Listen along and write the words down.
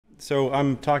So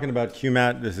I'm talking about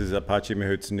QuMat. This is Apache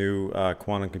Mahout's new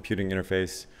quantum computing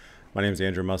interface. My name is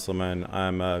Andrew Musselman.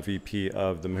 I'm a VP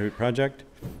of the Mahout project.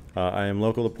 I am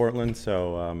local to Portland,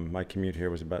 so my commute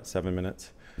here was about 7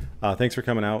 minutes. Thanks for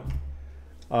coming out.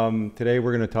 Today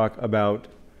we're going to talk about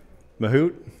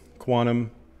Mahout, quantum,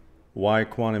 why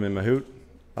quantum in Mahout,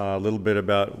 a little bit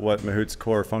about what Mahout's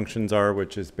core functions are,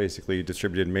 which is basically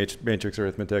distributed matrix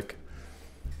arithmetic,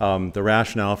 the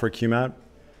rationale for QuMat,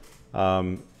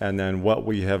 and then what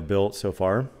we have built so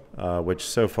far, which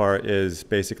so far is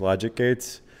basic logic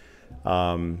gates,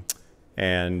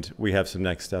 and we have some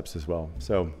next steps as well.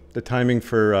 So the timing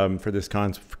for this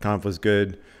conf was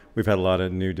good. We've had a lot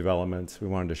of new developments we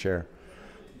wanted to share.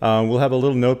 We'll have a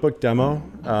little notebook demo,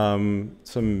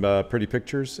 some pretty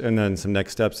pictures, and then some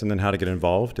next steps, and then how to get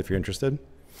involved if you're interested.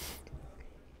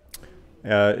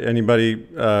 Anybody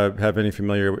have any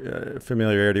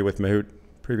familiarity with Mahout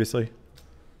previously?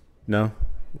 No?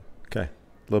 Okay, a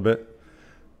little bit.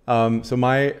 So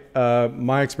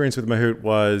my experience with Mahout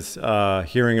was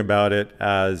hearing about it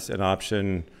as an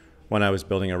option when I was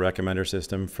building a recommender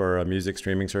system for a music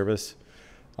streaming service.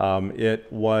 It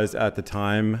was at the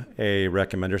time a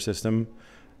recommender system.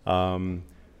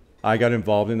 I got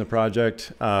involved in the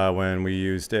project when we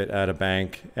used it at a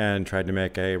bank and tried to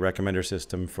make a recommender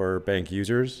system for bank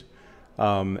users,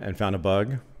 and found a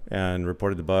bug and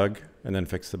reported the bug and then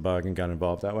fixed the bug and got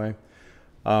involved that way.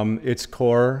 Its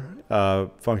core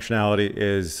functionality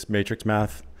is matrix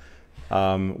math,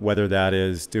 whether that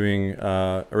is doing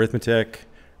arithmetic,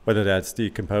 whether that's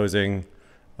decomposing,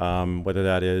 whether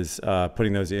that is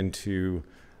putting those into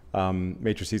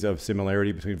matrices of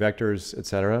similarity between vectors,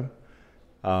 etc.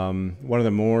 One of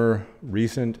the more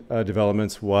recent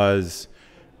developments was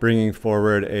bringing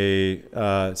forward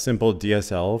a simple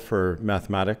DSL for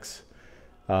mathematics.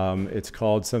 It's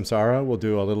called Samsara. We'll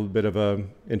do a little bit of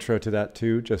an intro to that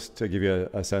too, just to give you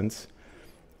a sense.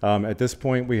 At this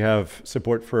point, we have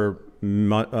support for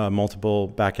multiple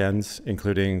backends,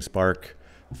 including Spark,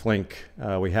 Flink.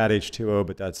 We had H2O,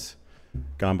 but that's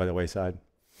gone by the wayside.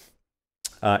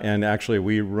 And actually,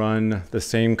 we run the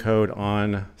same code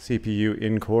on CPU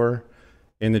in core,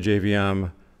 in the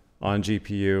JVM, on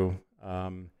GPU,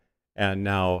 and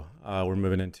now we're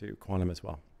moving into quantum as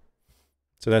well.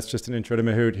 So that's just an intro to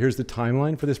Mahout. Here's the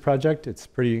timeline for this project. It's a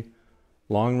pretty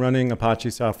long-running Apache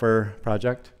software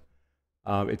project.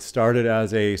 It started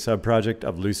as a sub-project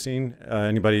of Lucene.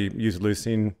 Anybody use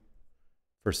Lucene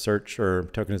for search or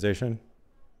tokenization?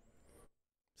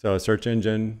 So a search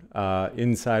engine.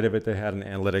 Inside of it, they had an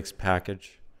analytics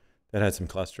package that had some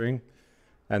clustering.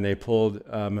 And they pulled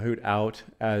Mahout out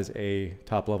as a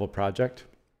top-level project.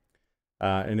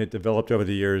 And it developed over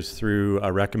the years through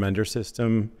a recommender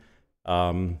system,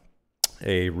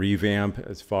 a revamp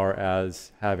as far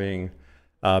as having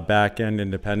back-end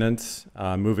independence,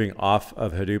 moving off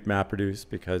of Hadoop MapReduce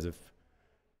because of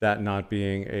that not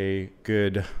being a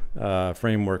good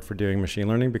framework for doing machine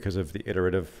learning because of the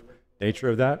iterative nature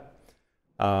of that.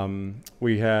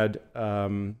 We had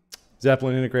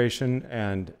Zeppelin integration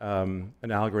and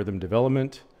an algorithm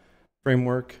development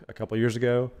framework a couple years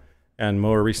ago, and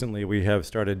more recently we have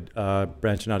started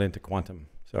branching out into quantum.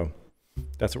 So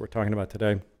that's what we're talking about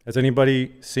today. Has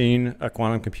anybody seen a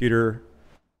quantum computer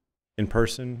in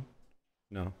person?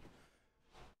 No.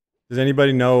 Does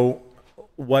anybody know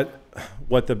what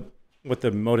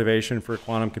the motivation for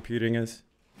quantum computing is?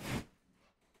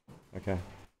 Okay.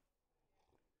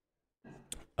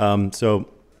 So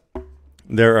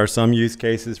there are some use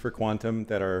cases for quantum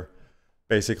that are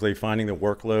basically finding the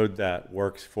workload that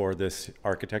works for this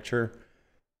architecture.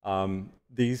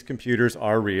 These computers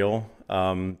are real.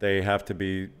 They have to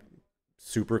be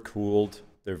super cooled.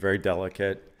 They're very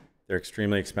delicate. They're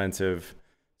extremely expensive.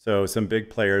 So some big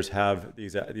players have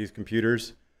these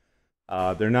computers.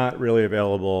 They're not really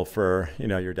available for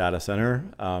your data center,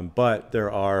 but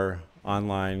there are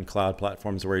online cloud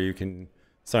platforms where you can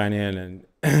sign in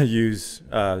and use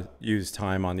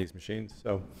time on these machines.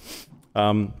 So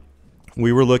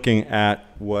we were looking at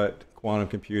what quantum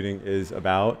computing is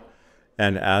about.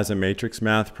 And as a matrix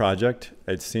math project,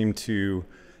 it seemed to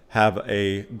have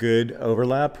a good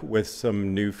overlap with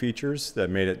some new features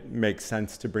that made it make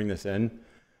sense to bring this in.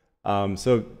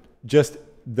 So just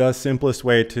the simplest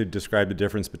way to describe the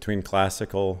difference between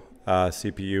classical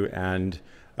CPU and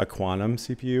a quantum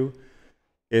CPU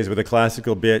is with a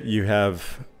classical bit, you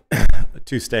have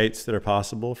two states that are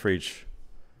possible for each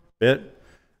bit.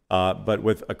 But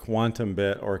with a quantum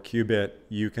bit or a qubit,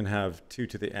 you can have 2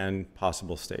 to the n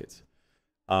possible states.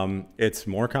 It's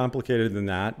more complicated than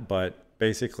that, but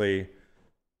basically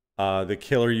The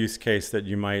killer use case that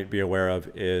you might be aware of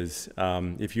is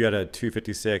if you had a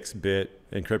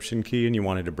 256-bit encryption key and you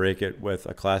wanted to break it with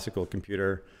a classical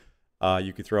computer,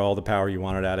 you could throw all the power you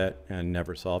wanted at it and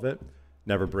never solve it,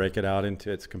 never break it out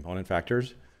into its component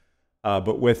factors.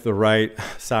 But with the right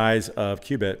size of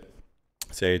qubit,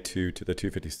 say to the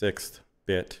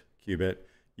 256-bit qubit,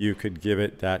 you could give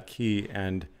it that key,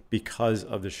 and because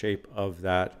of the shape of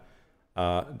that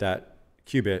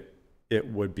qubit, it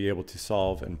would be able to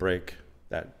solve and break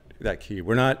that key.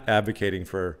 We're not advocating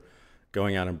for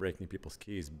going out and breaking people's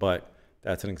keys, but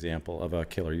that's an example of a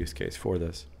killer use case for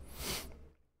this.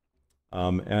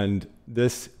 And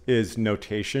this is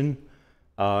notation.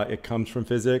 It comes from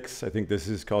physics. I think this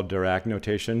is called Dirac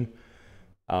notation.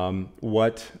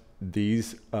 What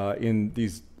these, in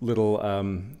these little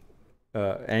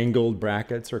angled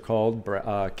brackets are called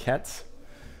kets.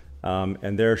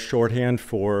 And they're shorthand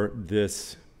for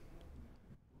this,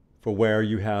 for where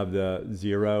you have the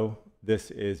 0. This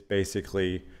is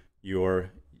basically your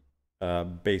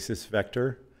basis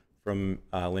vector from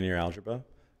linear algebra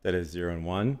that is 0 and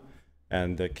 1.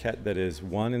 And the ket that is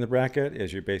 1 in the bracket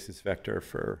is your basis vector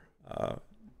for 1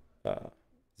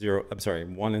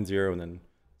 and 0, and then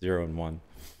 0 and 1.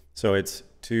 So it's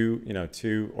two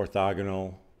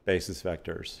orthogonal basis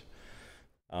vectors.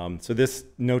 So this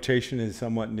notation is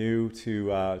somewhat new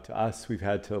to us. We've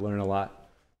had to learn a lot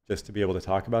just to be able to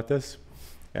talk about this.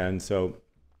 And so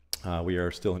we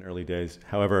are still in early days.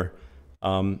 However,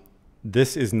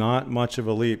 this is not much of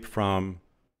a leap from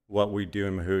what we do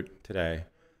in Mahout today.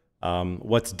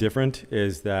 What's different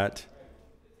is that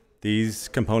these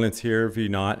components here,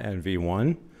 V0 and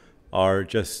V1, are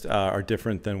just are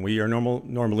different than we are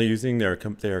normally using. They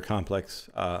are complex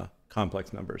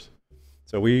numbers.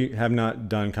 So we have not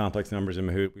done complex numbers in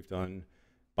Mahout. We've done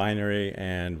binary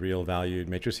and real valued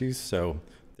matrices. So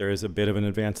there is a bit of an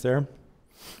advance there.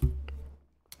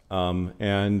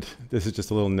 And this is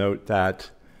just a little note that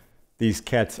these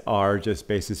kets are just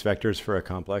basis vectors for a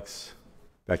complex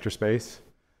vector space.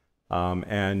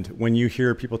 And when you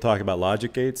hear people talk about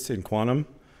logic gates in quantum,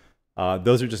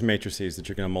 those are just matrices that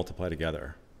you're going to multiply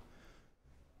together.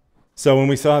 So when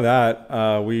we saw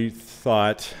that, we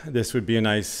thought this would be a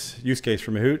nice use case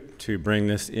for Mahout to bring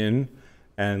this in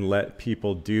and let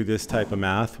people do this type of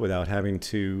math without having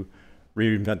to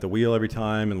reinvent the wheel every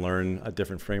time and learn a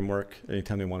different framework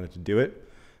anytime they wanted to do it.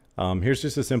 Here's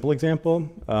just a simple example.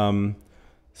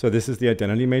 So this is the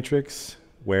identity matrix,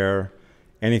 where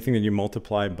anything that you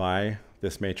multiply by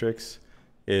this matrix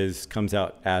comes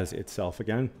out as itself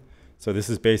again. So this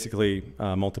is basically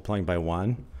multiplying by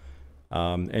 1.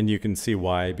 And you can see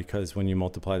why, because when you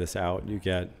multiply this out, you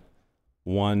get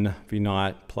 1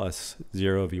 V0 plus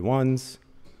 0 V1s,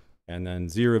 and then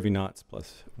 0 V0s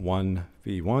plus 1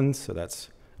 V1s. So that's,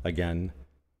 again,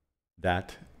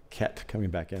 that ket coming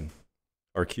back in,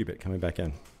 or qubit coming back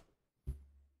in.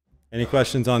 Any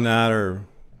questions on that? Or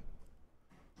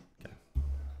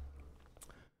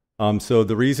okay. So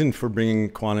the reason for bringing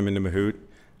quantum into Mahout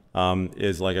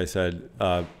is, like I said,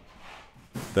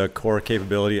 the core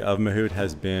capability of Mahout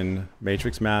has been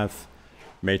matrix math,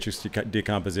 matrix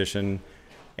decomposition,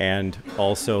 and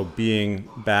also being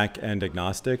back-end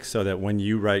agnostic, so that when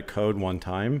you write code one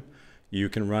time, you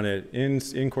can run it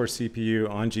in-core CPU,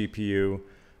 on GPU,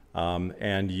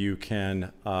 and you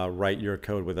can write your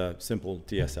code with a simple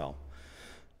DSL.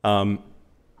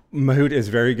 Mahout is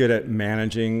very good at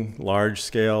managing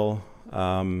large-scale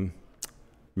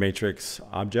matrix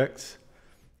objects.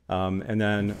 And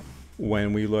then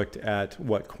when we looked at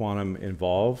what quantum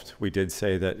involved, we did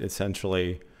say that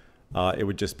essentially it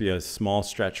would just be a small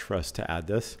stretch for us to add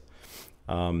this.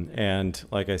 And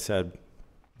like I said,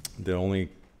 the only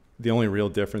real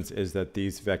difference is that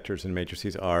these vectors and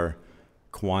matrices are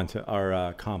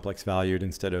complex valued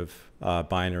instead of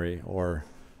binary or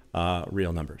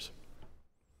real numbers.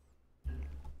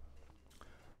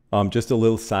 Just a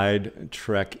little side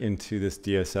trek into this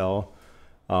DSL.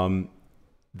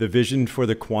 The vision for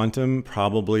the quantum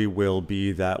probably will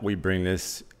be that we bring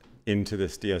this into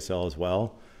this DSL as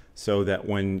well, so that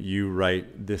when you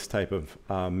write this type of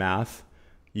math,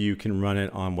 you can run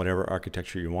it on whatever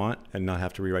architecture you want and not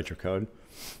have to rewrite your code.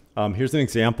 Here's an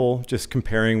example, just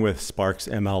comparing with Spark's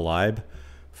MLlib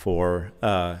for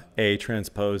A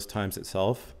transpose times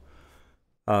itself.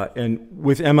 And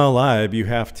with MLlib, you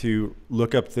have to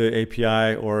look up the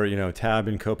API or tab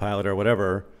in Copilot or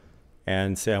whatever,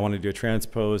 and say I want to do a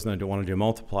transpose and I don't want to do a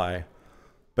multiply.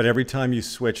 But every time you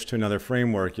switch to another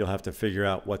framework, you'll have to figure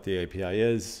out what the API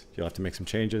is. You'll have to make some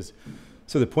changes.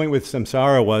 So the point with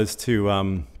Samsara was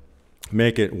to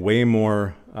make it way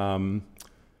more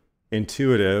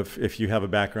intuitive if you have a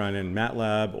background in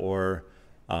MATLAB or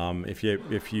If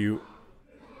you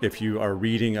are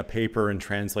reading a paper and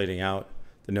translating out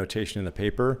the notation in the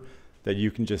paper, that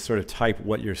you can just sort of type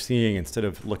what you're seeing instead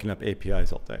of looking up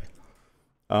APIs all day.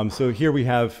 So here we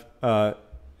have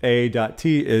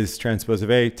A.T is transpose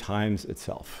of A times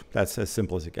itself. That's as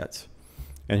simple as it gets.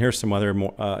 And here's some other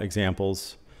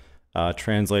examples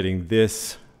translating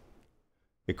this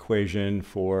equation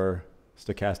for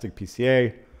stochastic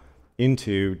PCA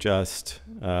into just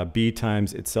B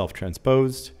times itself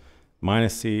transposed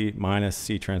minus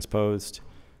C transposed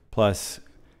plus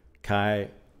chi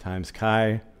times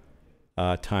chi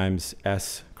times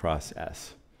S cross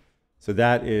S. So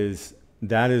that is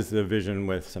the vision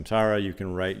with Samsara. You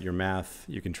can write your math.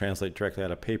 You can translate directly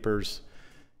out of papers.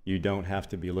 You don't have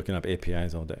to be looking up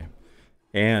APIs all day.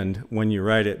 And when you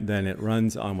write it, then it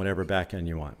runs on whatever backend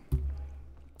you want.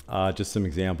 Just some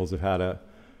examples of how to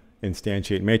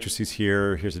instantiate matrices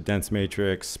here. Here's a dense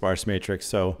matrix, sparse matrix.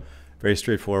 So very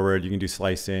straightforward. You can do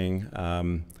slicing,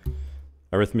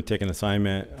 arithmetic and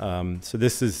assignment. So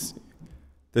this is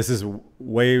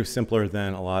way simpler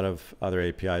than a lot of other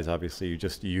APIs. Obviously, you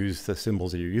just use the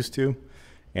symbols that you're used to,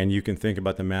 and you can think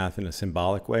about the math in a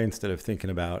symbolic way instead of thinking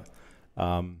about,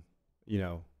 you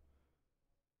know,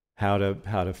 how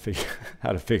to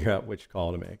figure out which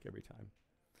call to make every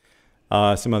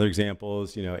time. Some other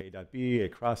examples, you know, A.B, A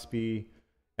cross B,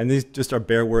 and these just are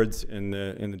bare words in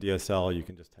the DSL. You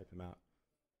can just type them out.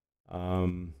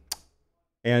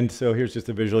 And so here's just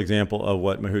a visual example of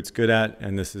what Mahout's good at,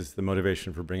 and this is the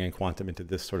motivation for bringing quantum into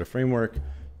this sort of framework.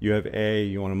 You have A,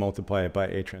 you want to multiply it by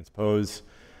A transpose.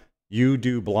 You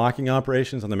do blocking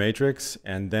operations on the matrix,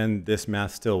 and then this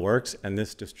math still works, and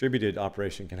this distributed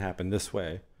operation can happen this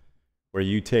way, where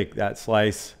you take that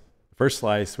slice, first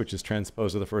slice, which is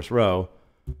transposed of the first row,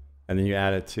 and then you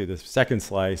add it to the second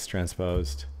slice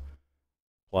transposed,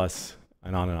 plus,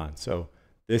 and on and on. So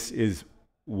this is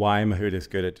why Mahout is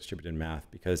good at distributed math,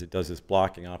 because it does this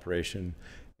blocking operation,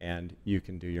 and you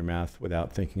can do your math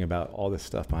without thinking about all this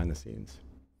stuff behind the scenes.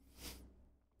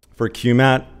 For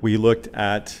QuMat, we looked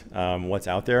at what's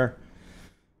out there,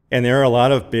 and there are a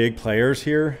lot of big players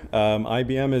here.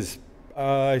 IBM is,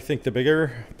 I think, the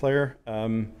bigger player.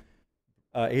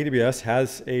 AWS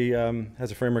has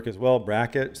a framework as well.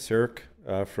 Bracket, Circ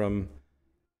from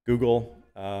Google.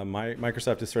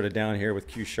 Microsoft is sort of down here with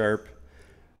Q#.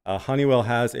 Honeywell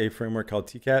has a framework called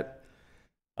TCAT.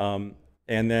 And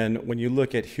then when you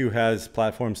look at who has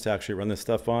platforms to actually run this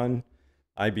stuff on,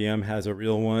 IBM has a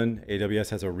real one. AWS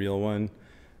has a real one.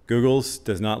 Google's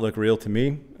does not look real to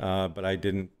me, but I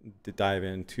didn't dive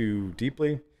in too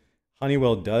deeply.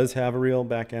 Honeywell does have a real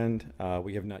backend.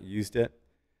 We have not used it.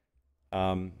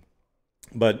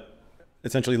 But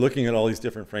essentially looking at all these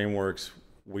different frameworks,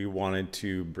 we wanted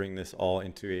to bring this all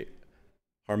into a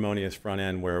harmonious front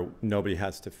end where nobody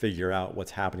has to figure out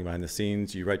what's happening behind the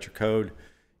scenes. You write your code,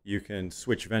 you can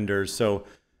switch vendors. So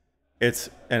it's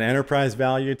an enterprise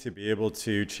value to be able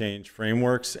to change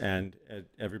frameworks, and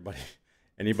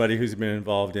anybody who's been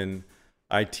involved in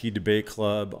IT debate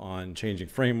club on changing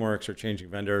frameworks or changing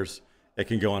vendors, it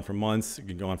can go on for months, it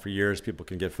can go on for years, people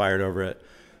can get fired over it.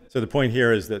 So the point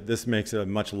here is that this makes it a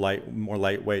much more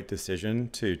lightweight decision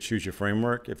to choose your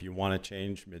framework. If you want to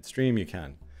change midstream, you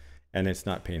can, and it's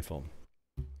not painful.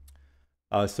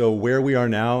 So where we are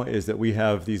now is that we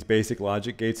have these basic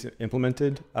logic gates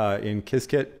implemented in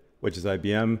Qiskit, which is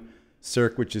IBM,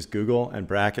 Circ, which is Google, and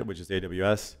Bracket, which is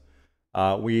AWS.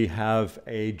 We have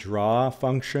a draw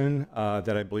function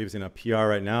that I believe is in a PR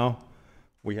right now.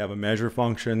 We have a measure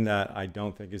function that I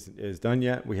don't think is done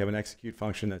yet. We have an execute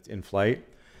function that's in flight.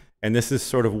 And this is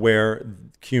sort of where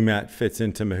QuMat fits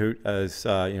into Mahout as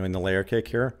in the layer cake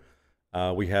here.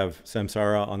 We have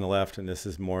Samsara on the left, and this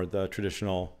is more the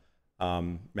traditional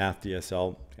math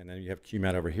DSL. And then you have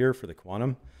QuMat over here for the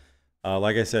quantum.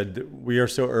 Like I said, we are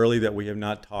so early that we have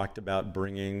not talked about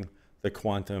bringing the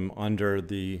quantum under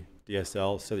the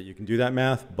DSL so that you can do that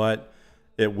math, but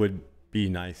it would be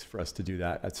nice for us to do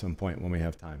that at some point when we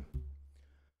have time.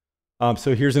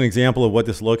 So here's an example of what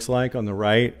this looks like on the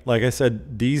right. Like I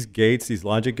said, these gates, these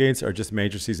logic gates, are just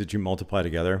matrices that you multiply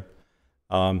together.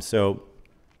 When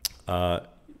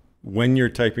you're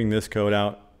typing this code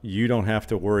out, you don't have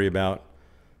to worry about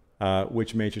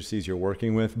which matrices you're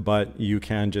working with, but you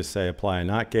can just say apply a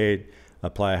NOT gate,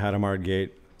 apply a Hadamard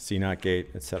gate, CNOT gate,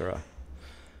 etc.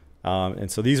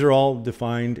 And so these are all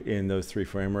defined in those three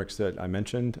frameworks that I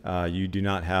mentioned. You do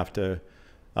not have to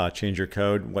change your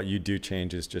code. What you do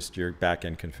change is just your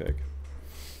backend config.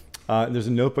 There's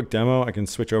a notebook demo. I can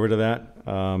switch over to that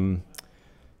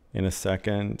in a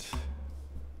second.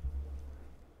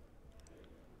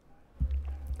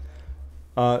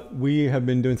 We have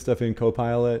been doing stuff in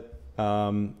Copilot.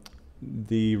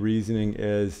 The reasoning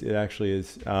is it actually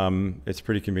is, it's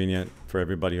pretty convenient for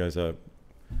everybody who has a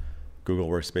Google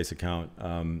Workspace account.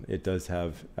 It does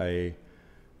have an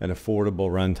affordable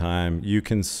runtime. You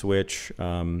can switch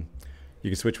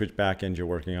which backend you're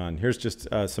working on. Here's just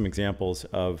some examples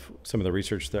of some of the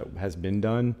research that has been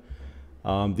done.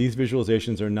 These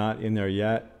visualizations are not in there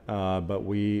yet, but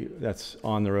that's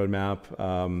on the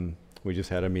roadmap. We just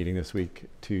had a meeting this week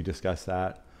to discuss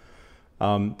that.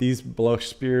 These blush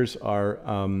spears are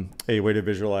a way to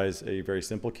visualize a very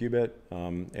simple qubit,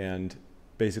 and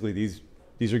basically these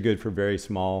are good for very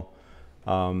small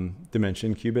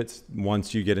dimension qubits.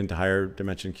 Once you get into higher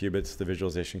dimension qubits, the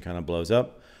visualization kind of blows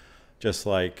up. Just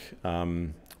like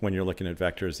when you're looking at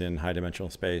vectors in high dimensional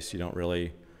space, you don't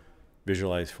really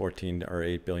visualize 14 or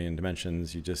 8 billion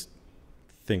dimensions. You just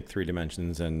think 3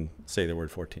 dimensions and say the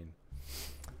word 14.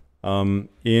 In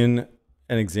an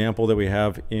example that we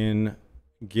have in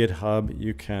GitHub,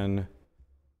 you can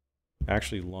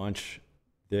actually launch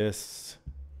this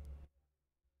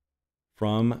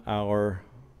from our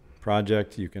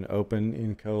project. You can open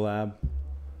in Colab,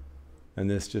 and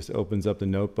this just opens up the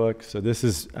notebook. So this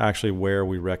is actually where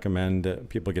we recommend that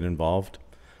people get involved.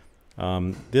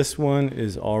 This one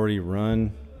is already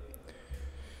run.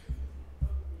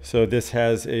 So this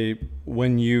has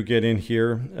when you get in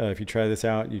here, if you try this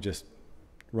out, you just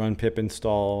run pip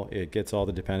install. It gets all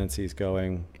the dependencies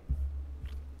going.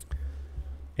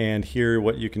 And here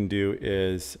what you can do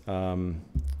is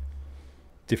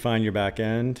define your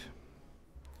backend.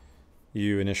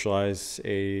 You initialize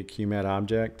a QuMat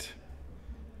object.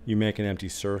 You make an empty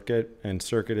circuit, and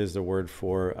circuit is the word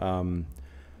for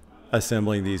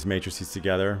assembling these matrices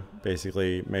together,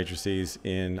 basically matrices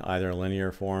in either a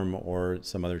linear form or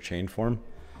some other chain form.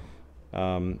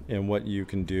 And what you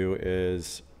can do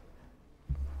is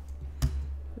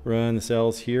run the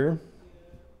cells here.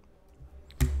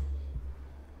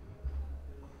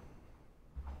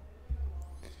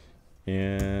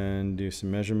 And do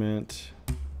some measurement.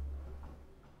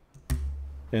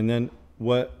 And then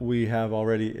what we have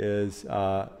already is,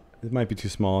 it might be too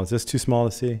small. Is this too small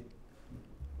to see?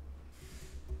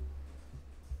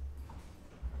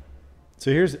 So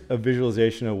here's a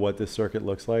visualization of what this circuit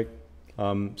looks like.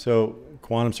 So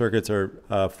quantum circuits are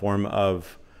a form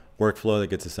of workflow that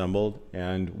gets assembled.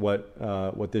 And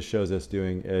what this shows us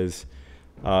doing is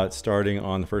starting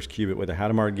on the first qubit with a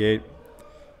Hadamard gate,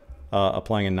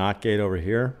 applying a NOT gate over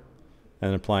here,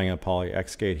 and applying a poly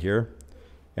X gate here,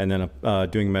 and then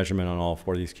doing measurement on all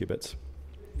 4 of these qubits.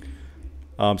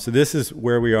 So this is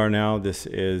where we are now. This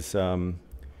is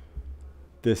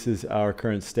our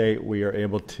current state. We are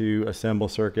able to assemble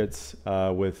circuits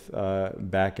with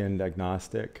back-end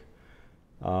agnostic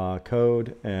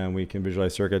code, and we can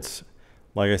visualize circuits.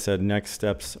 Like I said, next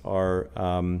steps are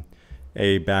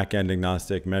a back-end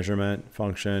agnostic measurement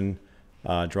function,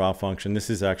 draw function. This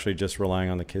is actually just relying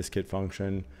on the Qiskit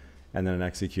function, and then an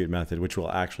execute method, which will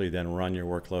actually then run your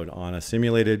workload on a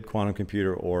simulated quantum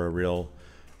computer or a real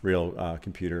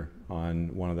computer on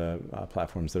one of the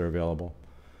platforms that are available.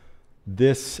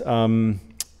 This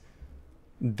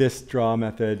this draw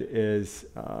method is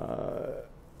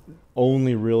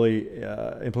only really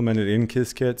implemented in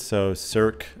Qiskit. So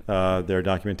Circ, their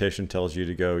documentation tells you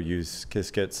to go use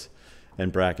Qiskits,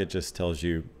 and Bracket just tells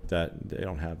you that they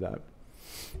don't have that.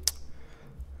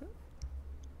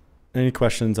 Any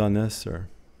questions on this, or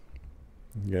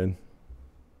good?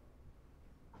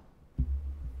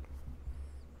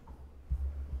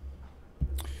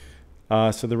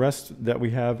 So the rest that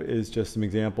we have is just some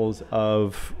examples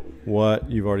of what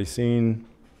you've already seen.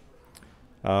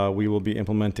 We will be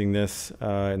implementing this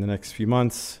in the next few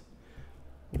months.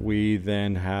 We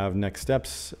then have next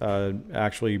steps,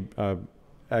 actually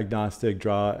agnostic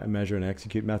draw, measure, and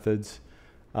execute methods,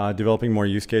 developing more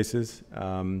use cases,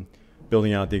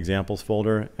 building out the examples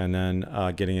folder, and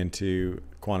then getting into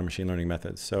quantum machine learning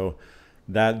methods. So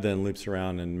that then loops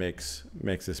around and makes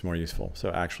this more useful.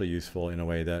 So actually useful in a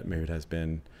way that Mahout has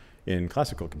been in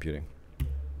classical computing.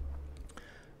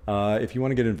 If you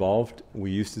want to get involved,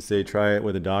 we used to say try it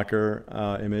with a Docker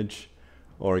image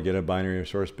or get a binary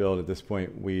source build. At this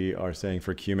point, we are saying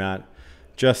for QuMat,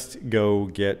 just go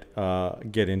get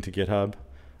into GitHub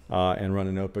and run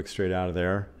a notebook straight out of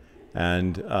there.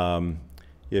 And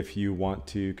if you want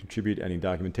to contribute any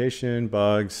documentation,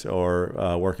 bugs,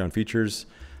 or work on features,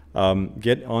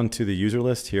 get onto the user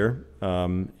list here.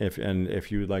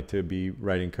 If you would like to be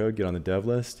writing code, get on the dev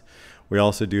list. We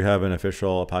also do have an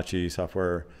official Apache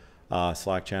software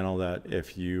Slack channel that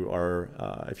if you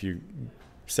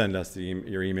send us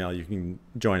your email, you can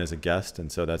join as a guest,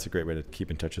 and so that's a great way to keep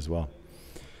in touch as well.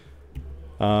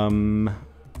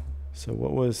 So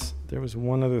there was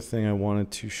one other thing I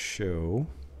wanted to show.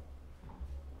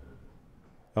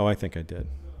 Oh, I think I did.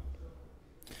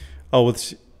 Oh,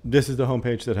 this is the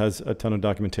homepage that has a ton of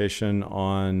documentation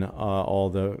on all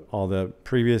the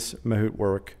previous Mahout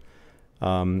work.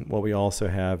 What we also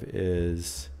have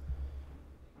is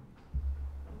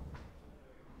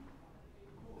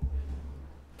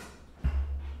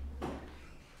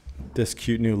this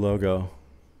cute new logo.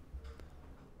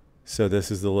 So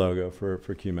this is the logo for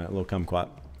QuMat, little QuMat.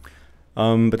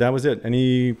 But that was it.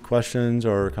 Any questions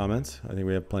or comments? I think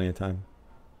we have plenty of time.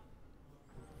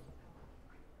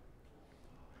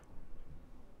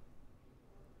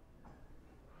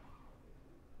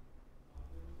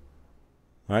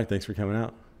 All right, thanks for coming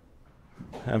out.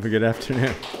 Have a good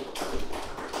afternoon.